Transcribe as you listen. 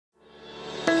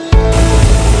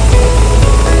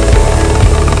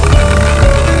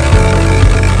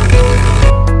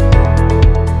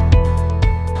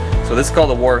This is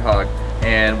called a Warthog,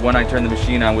 and when I turn the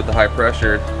machine on with the high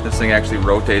pressure, this thing actually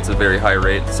rotates at a very high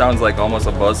rate. It sounds like almost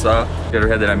a buzzsaw. The other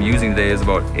head that I'm using today is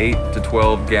about 8 to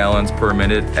 12 gallons per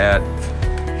minute at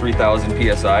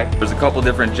 3,000 psi. There's a couple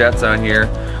different jets on here.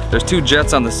 There's 2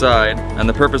 jets on the side, and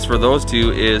the purpose for those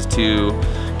 2 is to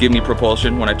give me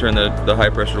propulsion when I turn the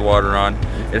high pressure water on.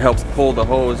 It helps pull the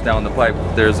hose down the pipe.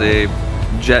 There's a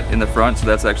jet in the front, so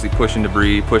that's actually pushing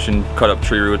debris, pushing cut up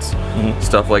tree roots,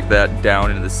 stuff like that down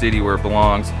into the city where it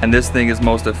belongs. And this thing is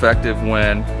most effective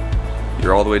when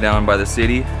you're all the way down by the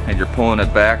city and you're pulling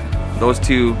it back. Those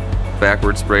 2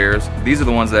 backward sprayers, these are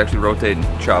the ones that actually rotate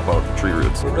and chop out the tree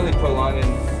roots. We're really prolonging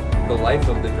the life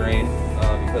of the drain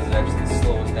because it actually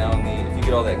slows down if you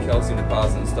get all that calcium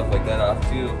deposit and stuff like that off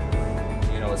too,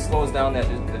 you know, it slows down that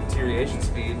deterioration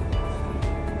speed,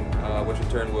 which in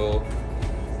turn will,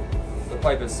 the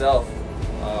pipe itself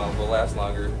will last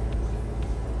longer.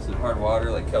 So hard water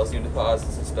like calcium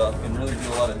deposits and stuff can really do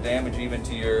a lot of damage even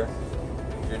to your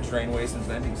drain waste and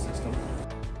venting system.